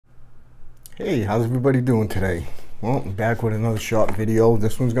Hey, how's everybody doing today? Well, I'm back with another short video.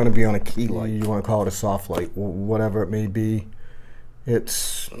 This one's going to be on a key light. You want to call it a soft light, whatever it may be.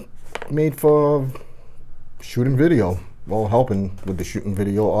 It's made for shooting video, well, helping with the shooting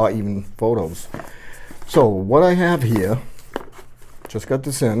video or even photos. So what I have here, just got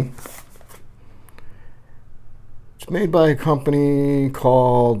this in. It's made by a company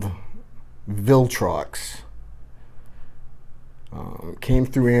called VILTROX. Came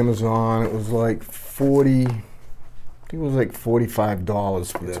through Amazon. It was like I think it was like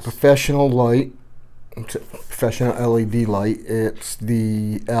 $45 for this. It's a professional light. It's a professional LED light. It's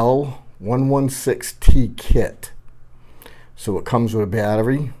the L116T kit. So it comes with a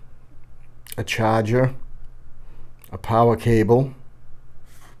battery, a charger, a power cable,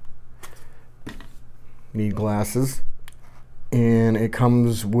 need glasses, and it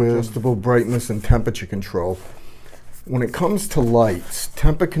comes with adjustable brightness and temperature control. When it comes to lights,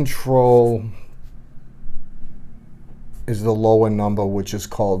 temperature control is the lower number, which is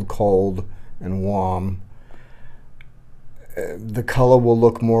called cold and warm. The color will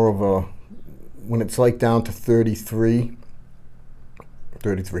look more of a, when it's like down to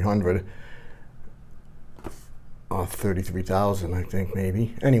 3,300 or 33,000, I think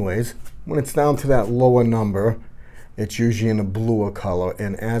maybe. Anyways, when it's down to that lower number, it's usually in a bluer color,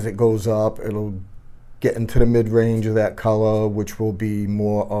 and as it goes up, it'll get into the mid-range of that color, which will be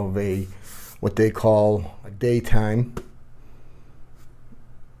more of a, what they call a daytime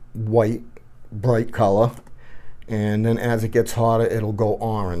white, bright color. And then as it gets hotter, it'll go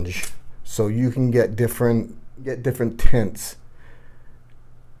orange. So you can get different tints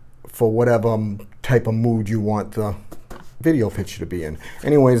for whatever type of mood you want the video picture to be in.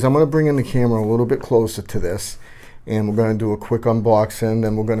 Anyways, I'm going to bring in the camera a little bit closer to this, and we're going to do a quick unboxing,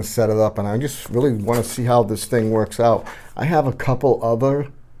 then we're going to set it up, and I just really want to see how this thing works out. I have a couple other,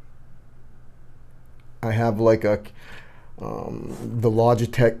 I have like a the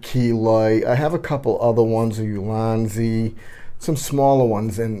Logitech key light. I have a couple other ones, a Ulanzi, some smaller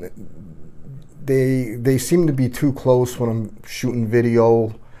ones, and they seem to be too close when I'm shooting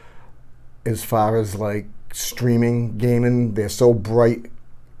video as far as like streaming, gaming. They're so bright.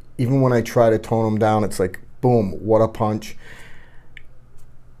 Even when I try to tone them down, it's like, boom, what a punch.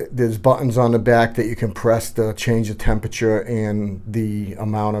 There's buttons on the back that you can press to change the temperature and the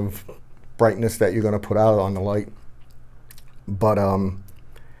amount of brightness that you're going to put out on the light. But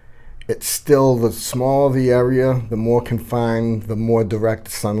it's still, the smaller the area, the more confined, the more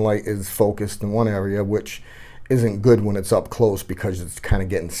direct sunlight is focused in one area, which isn't good when it's up close because it's kind of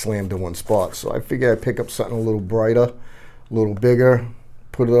getting slammed in one spot. So I figure I'd pick up something a little brighter, a little bigger,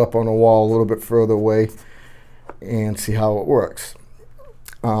 put it up on a wall a little bit further away, and see how it works.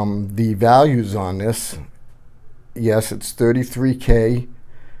 The values on this, yes, it's 33K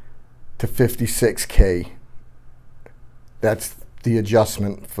to 56K. That's the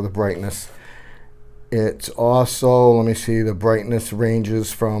adjustment for the brightness. It's also, let me see, the brightness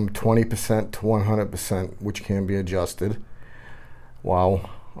ranges from 20% to 100%, which can be adjusted. Wow,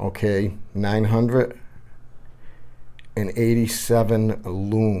 okay, 987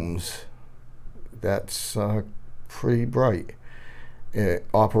 looms. That's pretty bright. It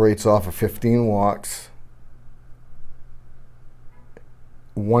operates off of 15 watts.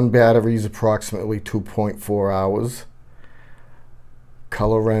 One battery is approximately 2.4 hours.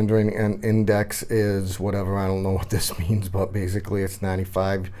 Color rendering and index is whatever, I don't know what this means, but basically it's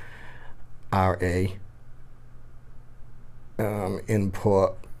 95 RA.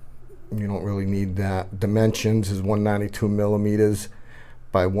 Input, you don't really need that. Dimensions is 192 millimeters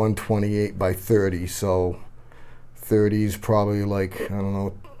by 128 by 30, so 30 is probably like, I don't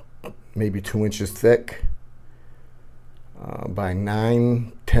know, maybe 2 inches thick, by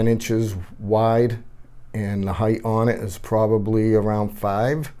 10 inches wide, and the height on it is probably around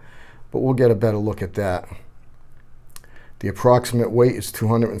 5, but we'll get a better look at that. The approximate weight is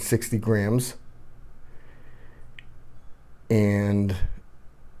 260 grams, and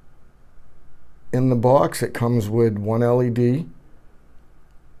in the box it comes with one LED,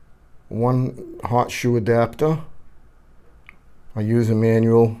 one hot shoe adapter, a user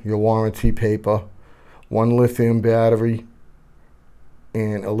manual, your warranty paper, one lithium battery,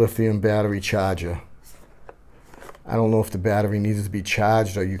 and a lithium battery charger. I don't know if the battery needs to be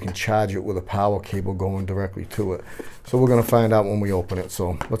charged or you can charge it with a power cable going directly to it. So we're going to find out when we open it.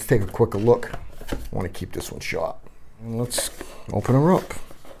 So let's take a quicker look. I want to keep this one short. And let's open her up.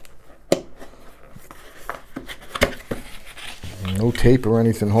 No tape or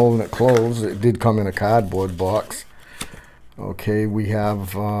anything holding it closed. It did come in a cardboard box. Okay, we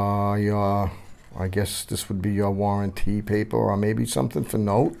have your, I guess this would be your warranty paper or maybe something for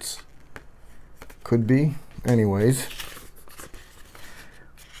notes. Could be. Anyways,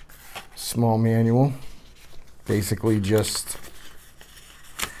 small manual. Basically just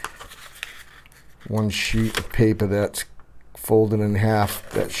one sheet of paper that's folded in half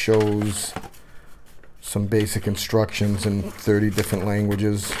that shows some basic instructions in 30 different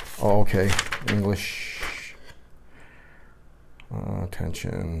languages. Oh, okay, English,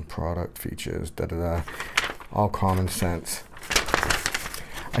 attention, product features, da-da-da, all common sense.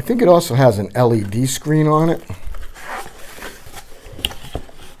 I think it also has an LED screen on it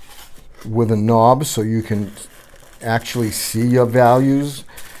with a knob so you can actually see your values.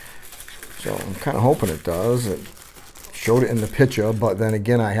 So I'm kind of hoping it does. It showed it in the picture, but then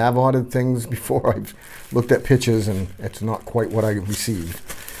again, I have ordered things before I've looked at pictures and it's not quite what I received.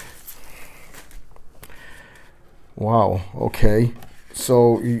 Wow, okay.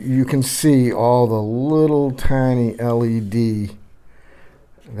 So you can see all the little tiny LED.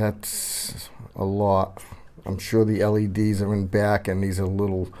 That's a lot. I'm sure the LEDs are in back and these are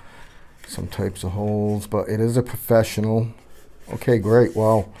little, some types of holes, but it is a professional. Okay, great,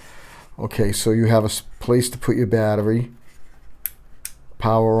 wow. Okay, so you have a place to put your battery,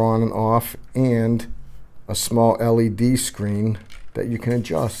 power on and off, and a small LED screen that you can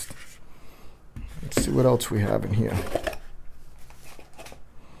adjust. Let's see what else we have in here.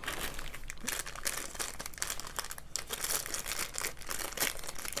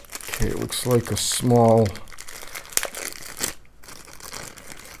 Okay, it looks like a small,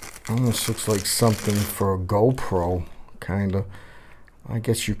 almost looks like something for a GoPro, kind of. I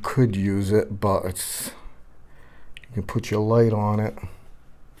guess you could use it, but it's, you can put your light on it.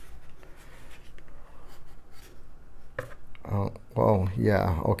 Well,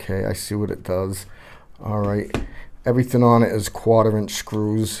 yeah, okay, I see what it does. All right, everything on it is 1/4-inch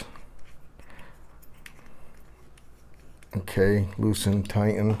screws. Okay, loosen,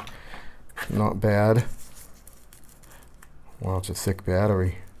 tighten, not bad. Wow, it's a thick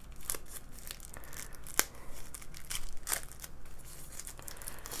battery.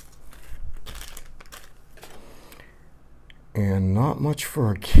 And not much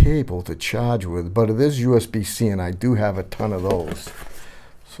for a cable to charge with, but it is USB-C, and I do have a ton of those.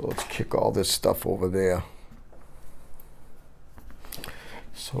 So let's kick all this stuff over there.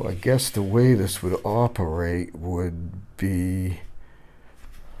 So I guess the way this would operate would be,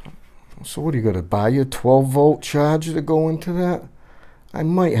 so what, are you going to buy your 12-volt charger to go into that? I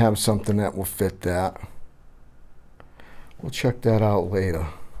might have something that will fit that. We'll check that out later.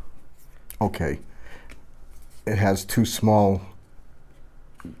 Okay. It has two small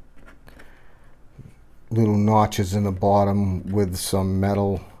little notches in the bottom with some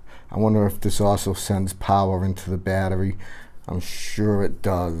metal. I wonder if this also sends power into the battery. I'm sure it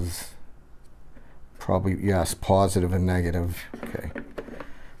does. Probably, yes, positive and negative. Okay.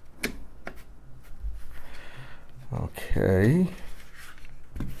 Okay.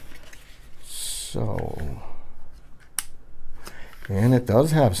 So, and it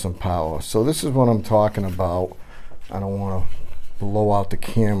does have some power. So this is what I'm talking about. I don't want to blow out the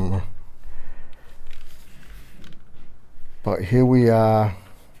camera. But here we are.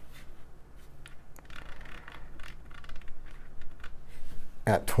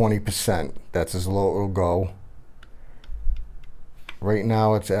 At 20%. That's as low it'll go. Right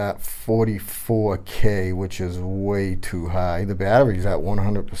now it's at 44K, which is way too high. The battery's at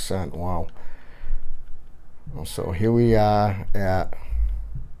 100%. Wow. So here we are at,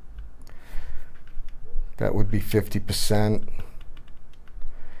 that would be 50%.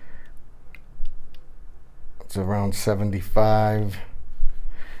 It's around 75,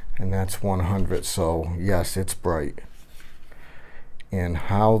 and that's 100. So yes, it's bright. And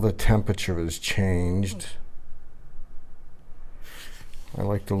how the temperature is changed. I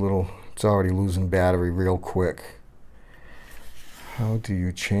like the little, it's already losing battery real quick. How do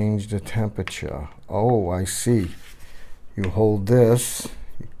you change the temperature? Oh, I see. You hold this,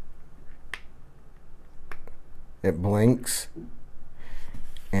 it blinks,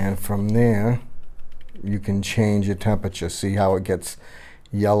 and from there you can change your temperature. See how it gets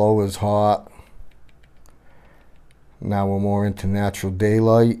yellow is hot. Now we're more into natural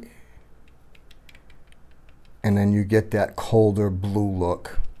daylight, and then you get that colder blue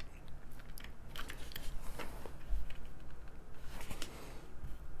look.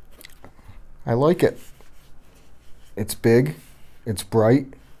 I like it. It's big, it's bright.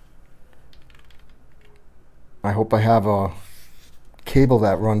 I hope I have a cable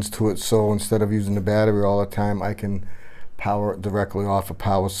that runs to it, so instead of using the battery all the time, I can power it directly off a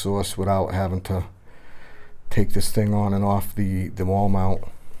power source without having to take this thing on and off the wall mount.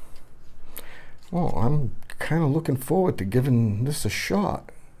 Well, I'm kind of looking forward to giving this a shot.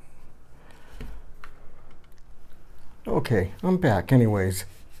 Okay, I'm back anyways.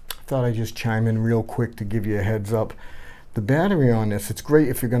 Thought I'd just chime in real quick to give you a heads up. The battery on this, it's great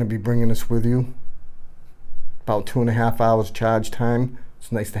if you're going to be bringing this with you. About 2.5 hours charge time.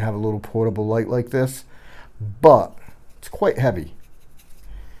 It's nice to have a little portable light like this, but it's quite heavy.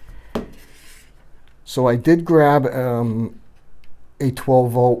 So I did grab a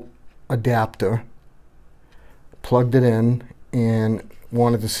 12 volt adapter, plugged it in, and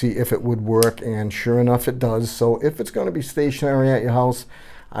wanted to see if it would work, and sure enough it does. So if it's going to be stationary at your house,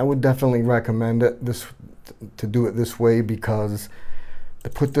 I would definitely recommend it to do it this way, because to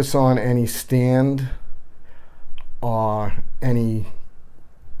put this on any stand or any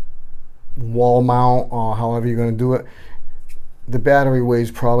wall mount or however you're going to do it, the battery weighs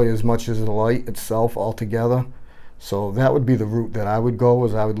probably as much as the light itself altogether. So that would be the route that I would go,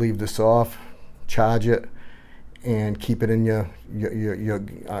 is I would leave this off, charge it, and keep it in your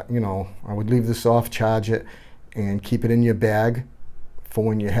you know, I would leave this off, charge it, and keep it in your bag for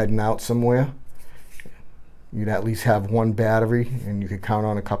when you're heading out somewhere. You'd at least have one battery, and you could count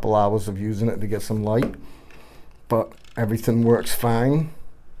on a couple hours of using it to get some light. But everything works fine.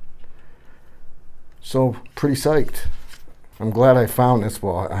 So pretty psyched. I'm glad I found this.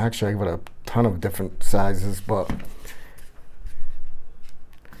 Well, actually I got a ton of different sizes, but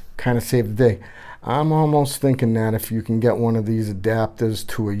kind of saved the day. I'm almost thinking that if you can get one of these adapters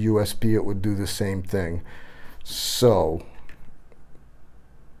to a USB, it would do the same thing. So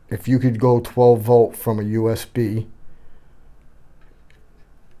if you could go 12 volt from a USB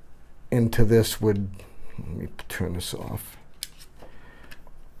into this would, let me turn this off,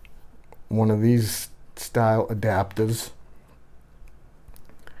 one of these style adapters,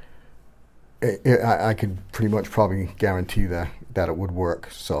 I could pretty much probably guarantee that it would work.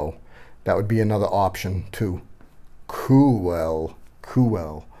 So that would be another option too. Cool.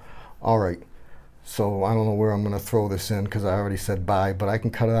 All right. So I don't know where I'm going to throw this in, because I already said bye, but I can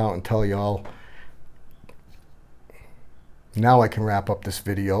cut it out and tell y'all. Now I can wrap up this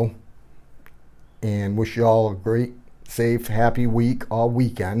video and wish y'all a great, safe, happy week or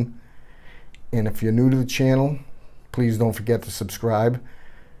weekend. And if you're new to the channel, please don't forget to subscribe.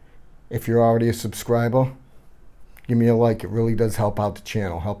 If you're already a subscriber, give me a like. It really does help out the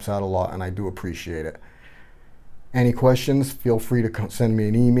channel. Helps out a lot, and I do appreciate it. Any questions, feel free to send me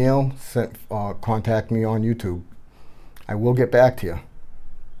an email, contact me on YouTube. I will get back to you.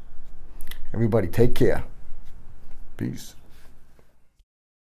 Everybody, take care. Peace.